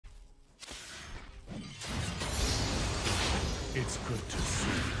It's good to see.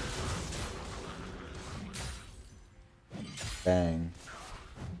 Bang.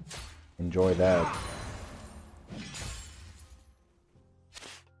 Enjoy that.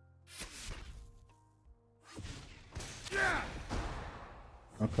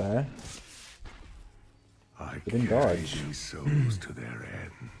 Okay. I Didn't carry dodge. these souls to their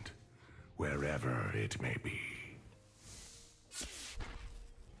end, wherever it may be.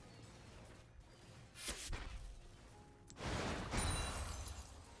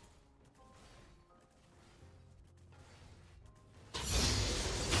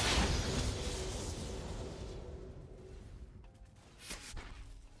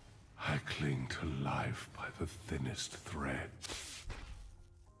 I cling to life by the thinnest thread.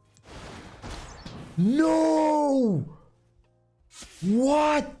 No!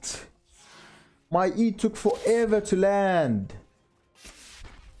 What? My E took forever to land.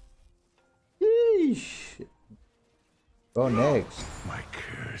 Yeesh. Go next. My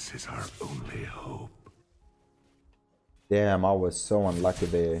curse is our only hope. Damn, I was so unlucky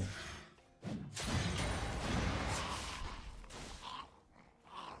there.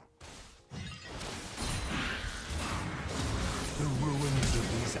 The ruins of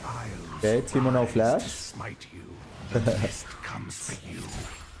these isles. Okay, Timo no flash. Smite you. The mist comes for you.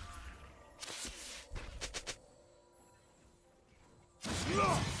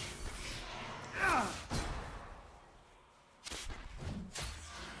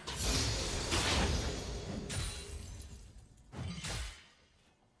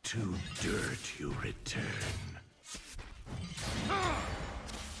 To dirt you return.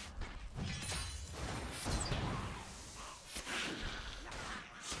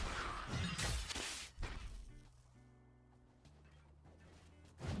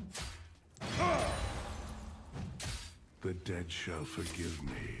 The dead shall forgive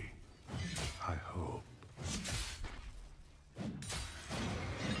me. I hope.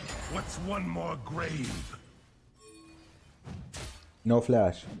 What's one more grave? No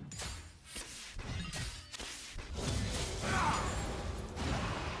flash.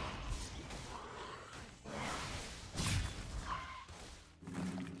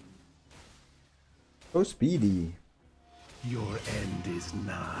 So speedy. Your end is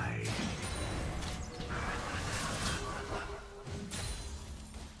nigh.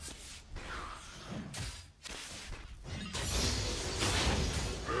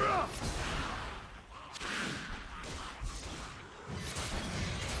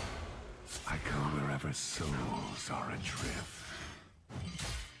 I go wherever souls are adrift.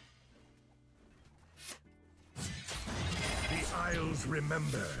 The Isles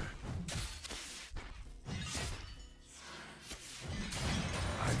remember.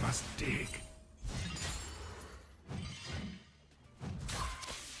 I must dig.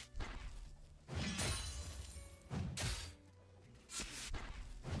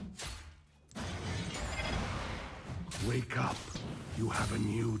 Wake up. You have a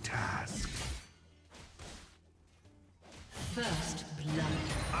new task. First blood.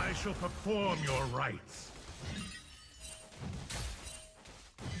 I shall perform your rites.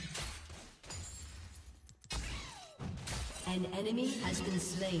 An enemy has been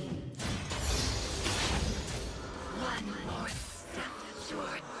slain. One more step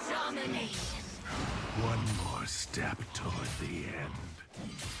toward domination. One more step toward the end.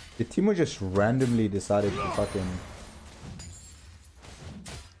 Did Timo just randomly decided to fucking...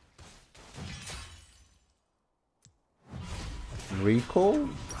 recall?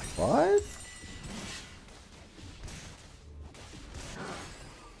 What?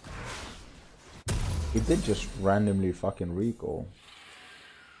 He did just randomly fucking recall.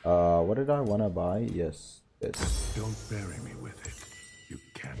 What did I wanna buy? Yes, this. Don't bury me with it. You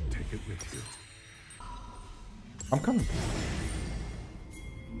can't take it with you. I'm coming.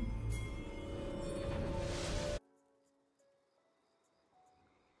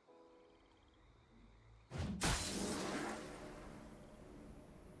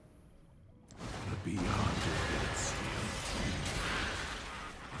 The beyond is sealed.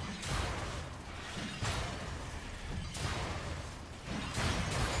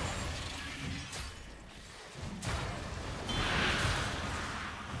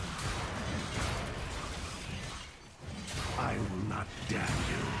 I will not damn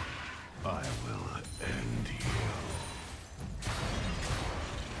you. I will end you.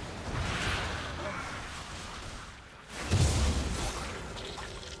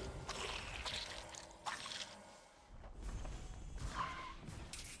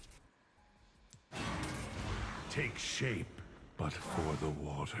 Take shape, but for the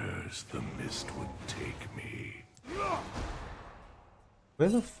waters, the mist would take me. Where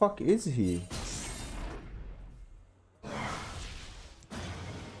the fuck is he?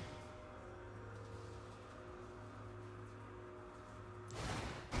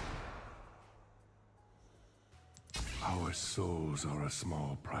 Those are a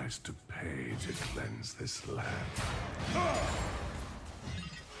small price to pay to cleanse this land.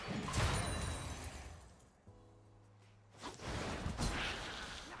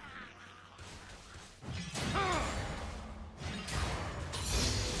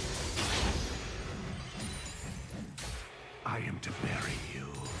 I am to bury you.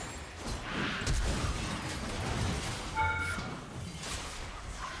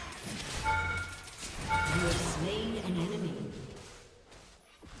 You have slain an enemy.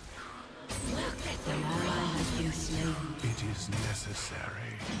 An ally has been slain. It is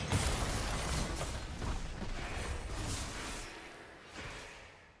necessary.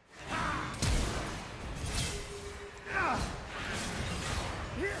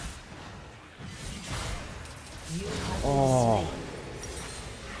 You have Oh,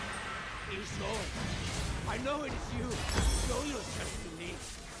 It is Lord. I know it is you. Show yourself to me.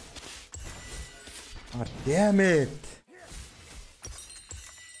 god damn it.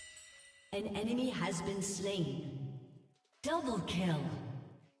 An enemy has been slain. Double kill.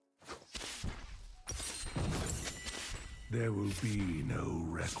 There will be no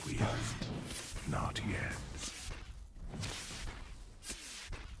requiem. Not yet.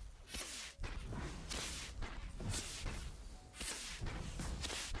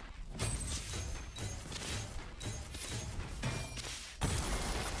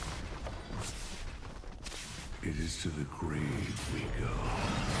 It is to the grave we go.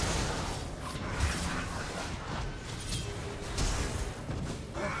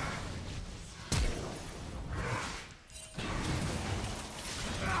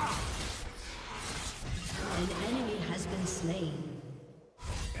 An enemy has been slain.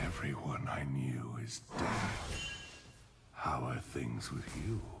 Everyone I knew is dead. How are things with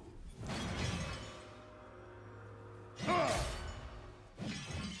you?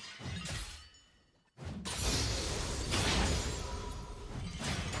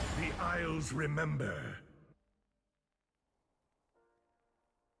 The Isles remember.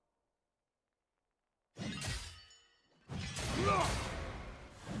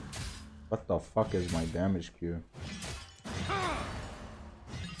 What the fuck is my damage queue?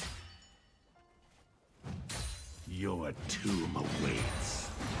 Your tomb awaits.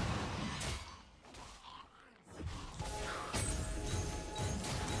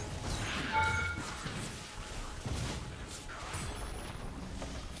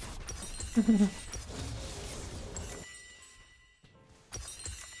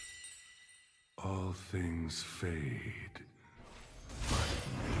 All things fade.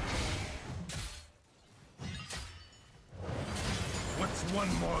 What's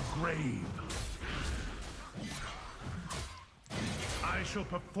one more grave? I shall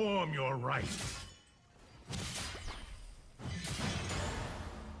perform your rites.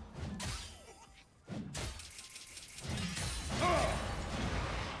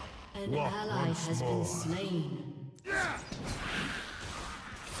 An Walk ally once has more. been slain.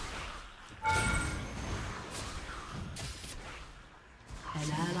 An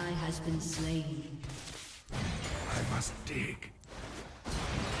ally has been slain. I must dig.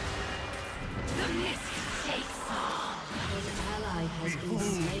 The mist takes all. An ally has been Behold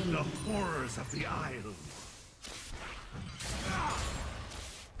slain. the horrors of the Isles.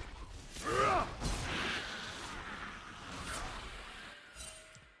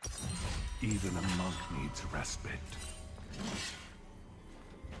 Even a monk needs respite.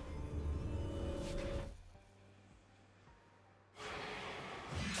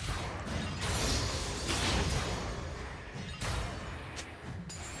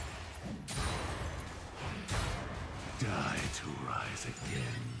 Die to rise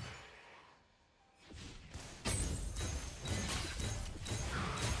again.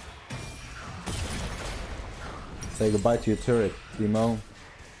 Say goodbye to your turret, Timo.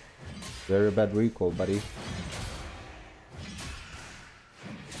 Very bad recall, buddy.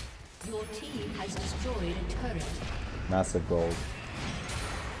 Your team has destroyed a turret. Massive gold.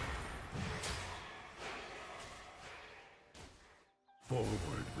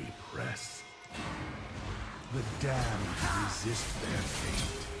 Forward we press. The damned resist their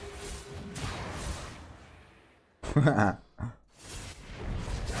fate.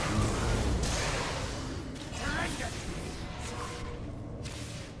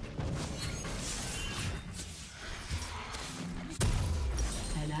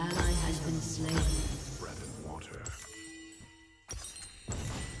 An ally has been slain. Bread and water.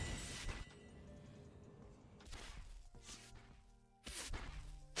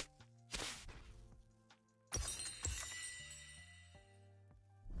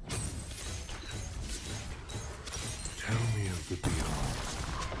 Tell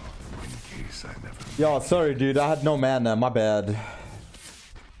Yo, sorry, dude. I had no mana. My bad. The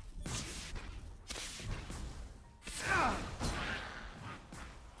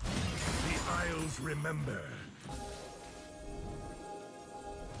Isles remember.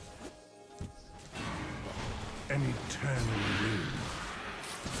 An eternal will.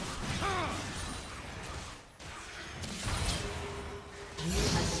 You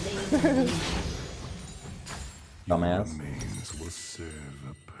have slain an enemy. Dumbass. Remains will serve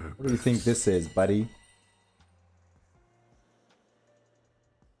a purpose. What do you think this is, buddy?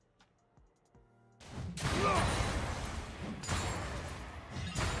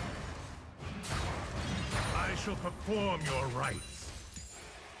 I shall perform your rites.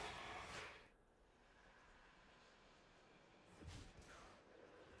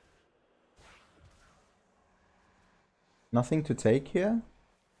 Nothing to take here?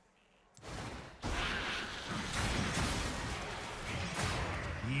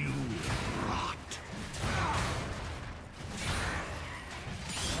 You rot.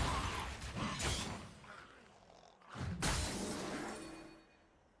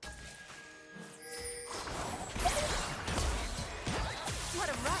 What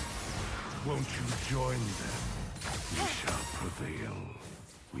a rush! Won't you join them? We shall prevail.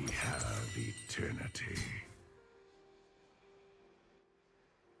 We have eternity.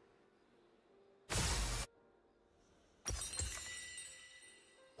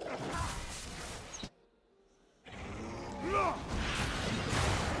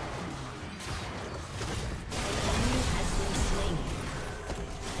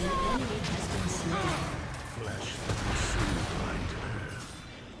 Flesh that will soon find earth.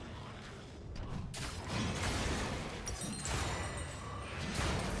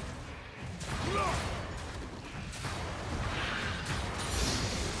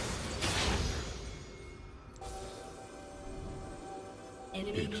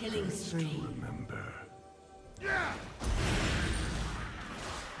 Enemy killing spree. Remember.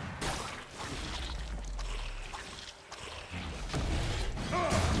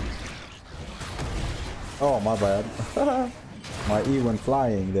 Oh, my bad. My E went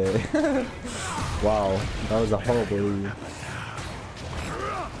flying there. Wow, that was a horrible E.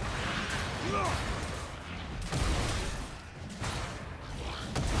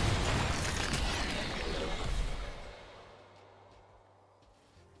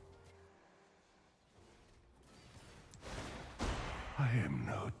 I am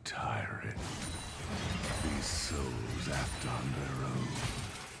no tyrant. These souls act on their own.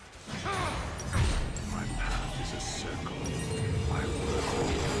 My path is a circle. My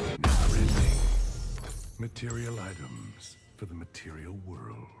work never ending. Material items for the material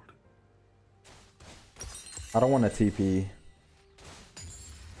world. I don't want a TP.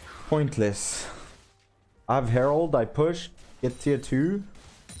 Pointless. I have Herald, I push, get tier 2.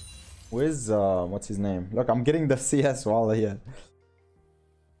 Where's, what's his name? Look, I'm getting the CS while here.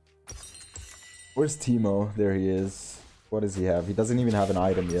 Where's Teemo? There he is. What does he have? He doesn't even have an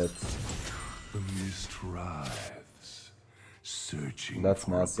item yet. The mist writhes, searching That's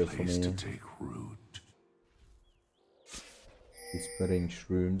for massive a for place to me. take root. He's putting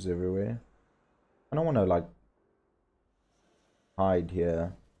shrooms everywhere. I don't want to, like, hide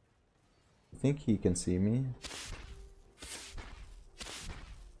here. I think he can see me.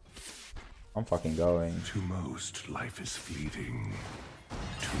 I'm fucking going. To most, life is fleeting.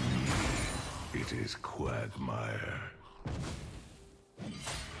 To me, it is quagmire.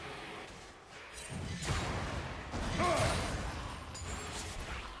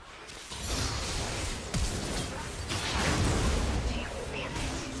 Do you feel it?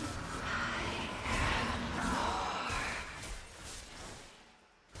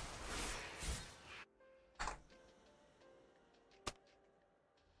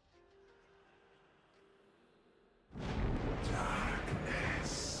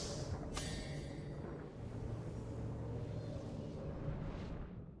 Darkness.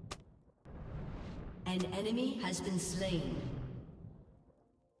 An enemy has been slain.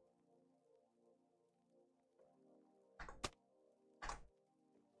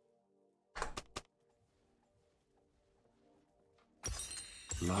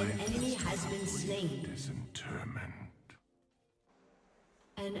 Life enemy is has been not slain. disinterment.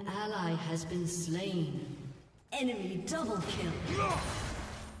 An ally has been slain. Enemy double kill.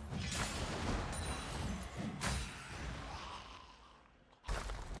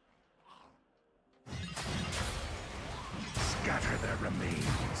 Scatter their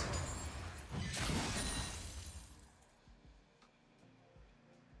remains.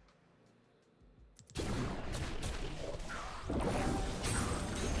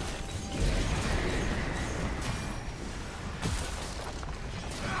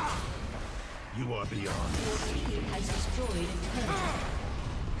 You far beyond. Your team has destroyed a turret.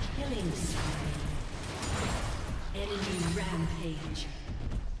 Killing spree. Enemy rampage.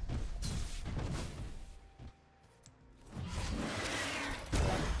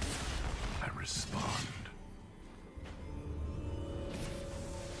 I respond.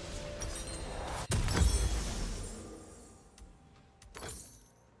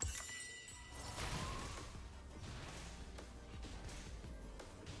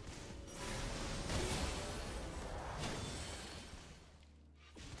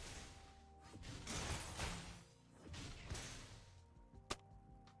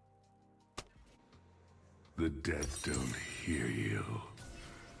 The dead don't hear you,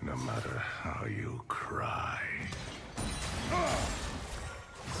 no matter how you cry.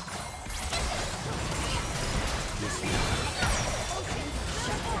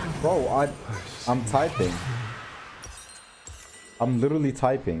 Bro, I'm typing. I'm literally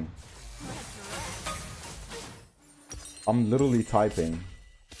typing. I'm literally typing.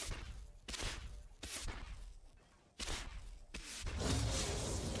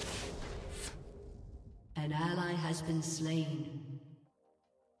 An ally has been slain.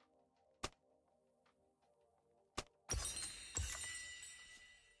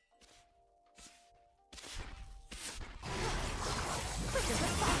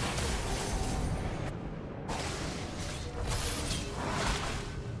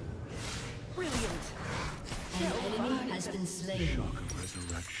 An enemy has been slain. Shock of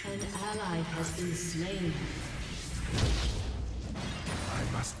resurrection. An ally has been slain.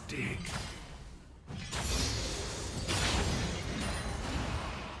 I must dig.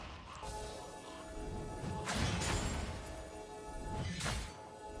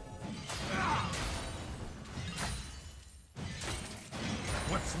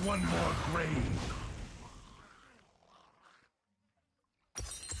 What's one more grave?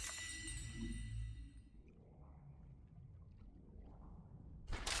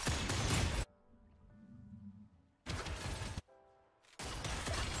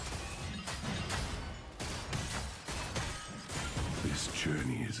 This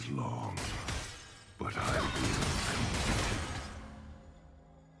journey is long, but I will complete it.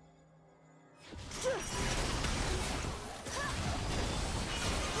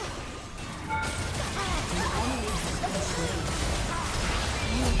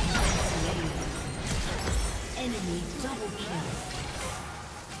 Enemy double kill.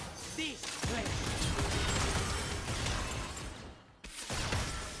 This way.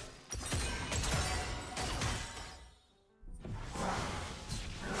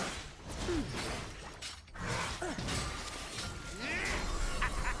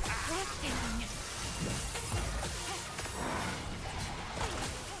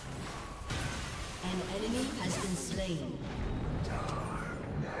 An enemy has been slain.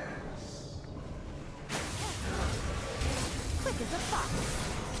 Quick as a fox.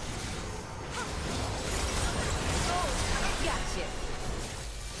 Gotcha.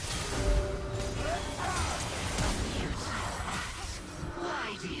 Why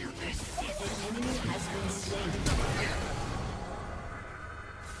do you persist? An enemy has been slain.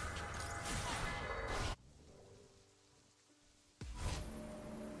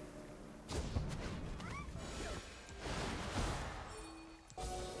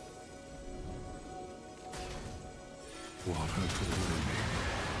 Water for the living,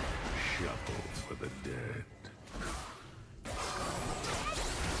 shovel for the dead.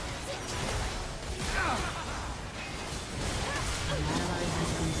 An ally has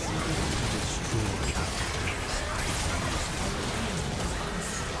been slain.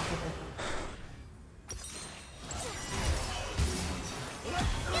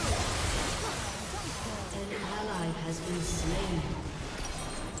 An ally has been slain.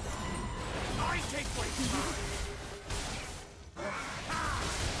 I take what is mine.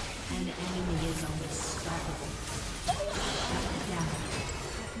 An enemy is unstoppable. Shut down.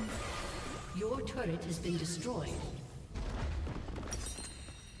 Your turret has been destroyed.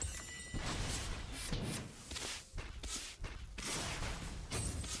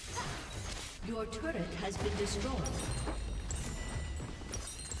 Your turret has been destroyed.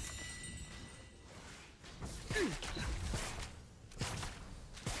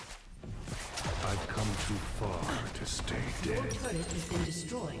 I've come too far to stay Your dead. turret has been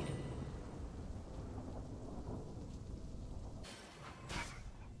destroyed.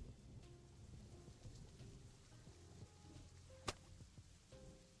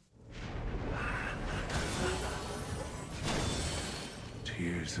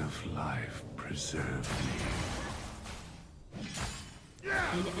 Tears of life preserve me.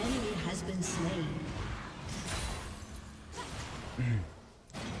 An enemy has been slain.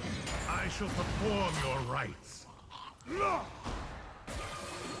 I I shall perform your rites.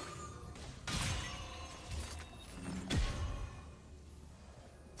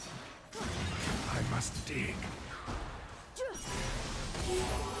 I must dig.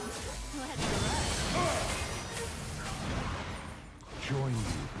 Join you.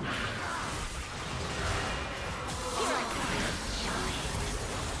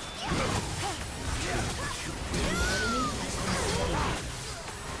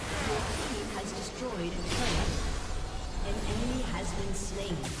 Has destroyed a turret. An enemy has been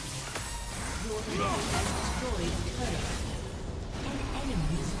slain. Your team has destroyed a turret. An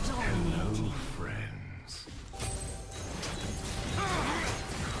enemy is dominating. Hello, friends.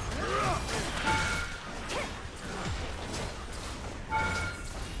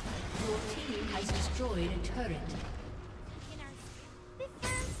 Your team has destroyed a turret.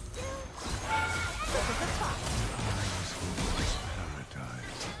 Eyes will reach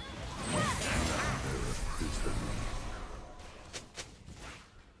paradise. Another a prison.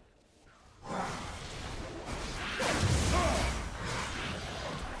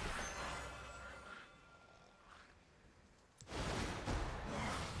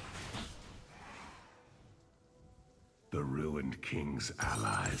 The ruined king's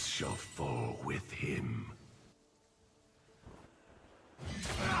allies shall fall with him.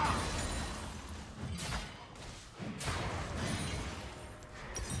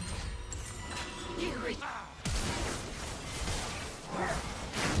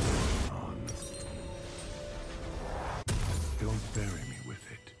 Don't bury me with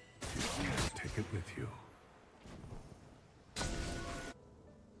it. You can't take it with you.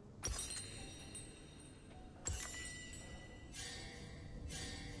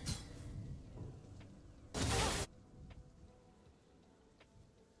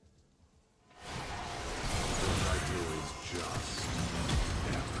 What I do is just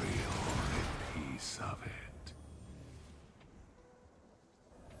every horrid piece of it.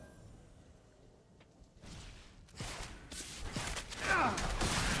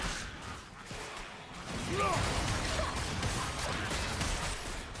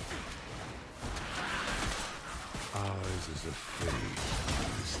 Ours is a fate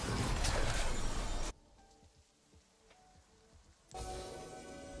worse than death.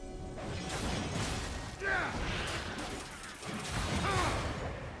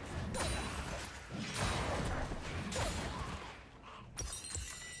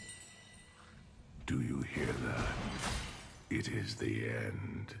 Do you hear that? It is the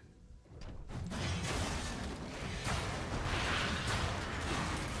end.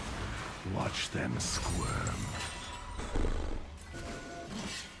 Watch them squirm.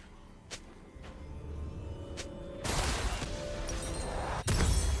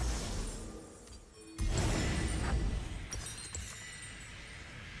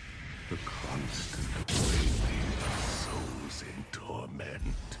 The constant wailing of souls in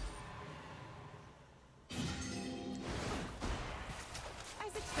torment.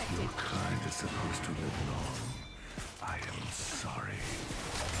 As expected. Your kind is supposed to live long. I am sorry.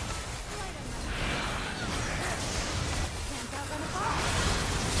 Can't outrun a fall.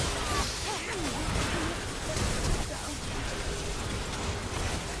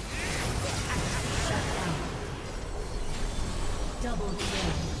 Double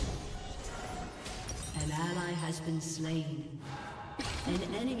kill. An ally has been slain. An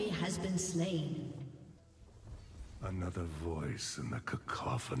enemy has been slain. Another voice in the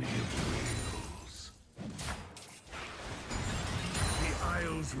cacophony of wheels. The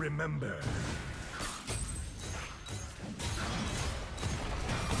Isles remember.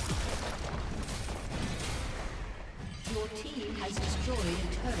 Your team has destroyed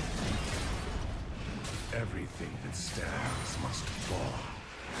a turret. Everything that stands must fall.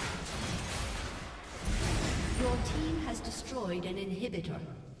 Your team has destroyed an inhibitor.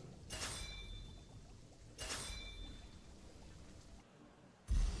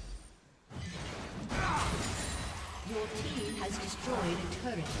 Your team has destroyed a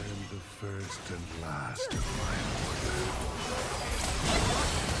turret. I am the first and last of my order.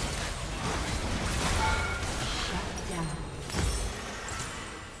 Shut down.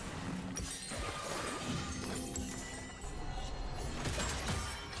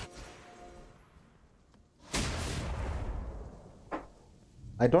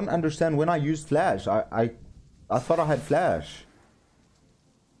 I don't understand when I used flash. I thought I had flash.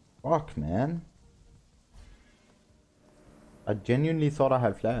 Fuck, man. I genuinely thought I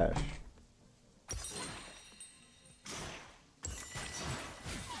had flash.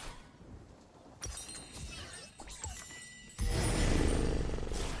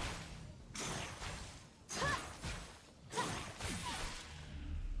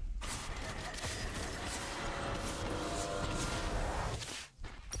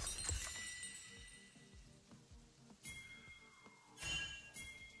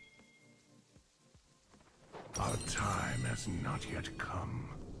 has not yet come.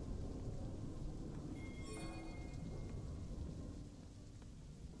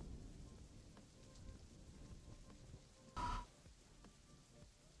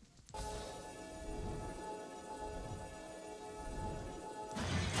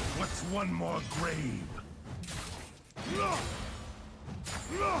 What's one more grave?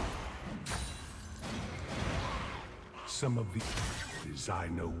 Some of these I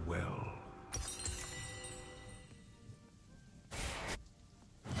know well.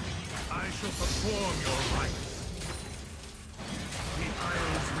 I shall perform your rites. The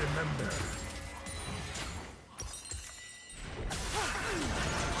Isles remember.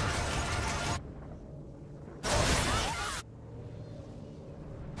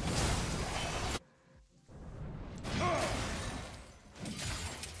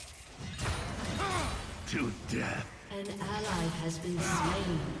 To death. An ally has been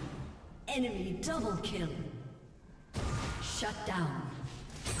slain. Enemy double kill. Shut down.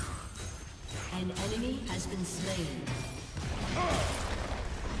 An enemy has been slain.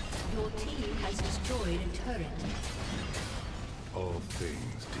 Your team has destroyed a turret. All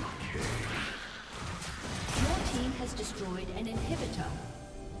things decay. Your team has destroyed an inhibitor.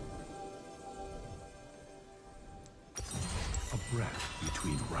 A breath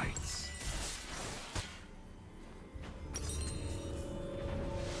between rites.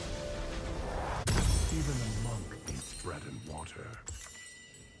 Even a monk needs bread and water.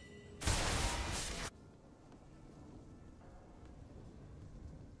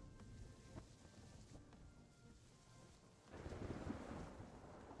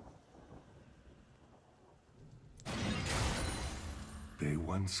 They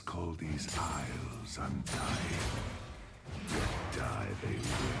once called these isles undying, yet die they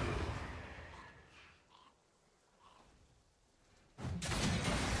will.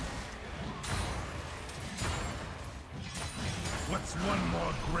 What's one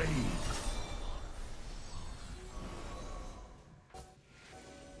more grave?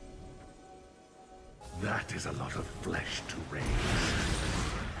 That is a lot of flesh to raise.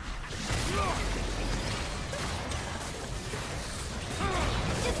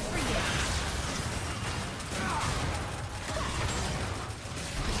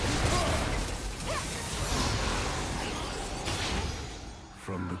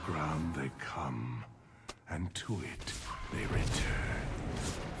 From the ground they come, and to it they return.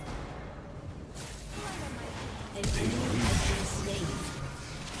 An enemy has been slain.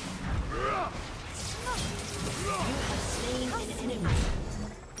 You have slain an enemy.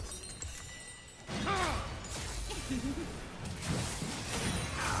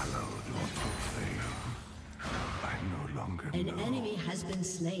 Hallowed or profane, I no longer An know. enemy has been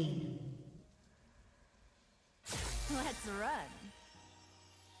slain. Let's run.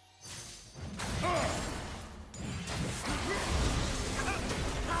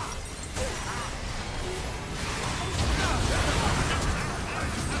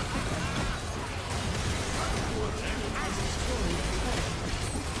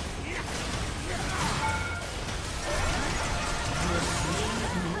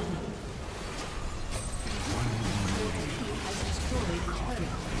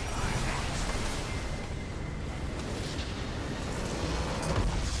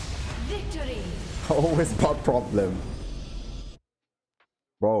 Always bot problem.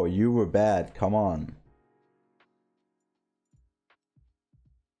 Bro, you were bad. Come on.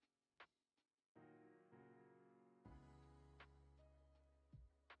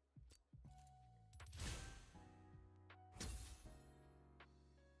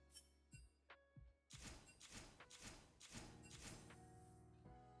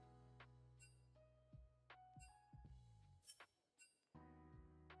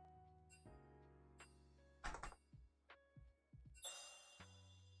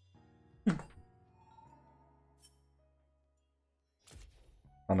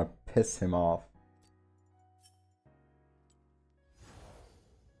 Gonna piss him off.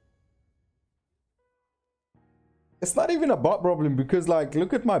 It's not even a bot problem because, like,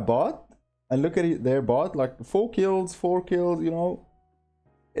 look at my bot and look at their bot. Like 4 kills, 4 kills, you know.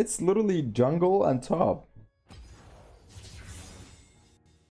 It's literally jungle and top.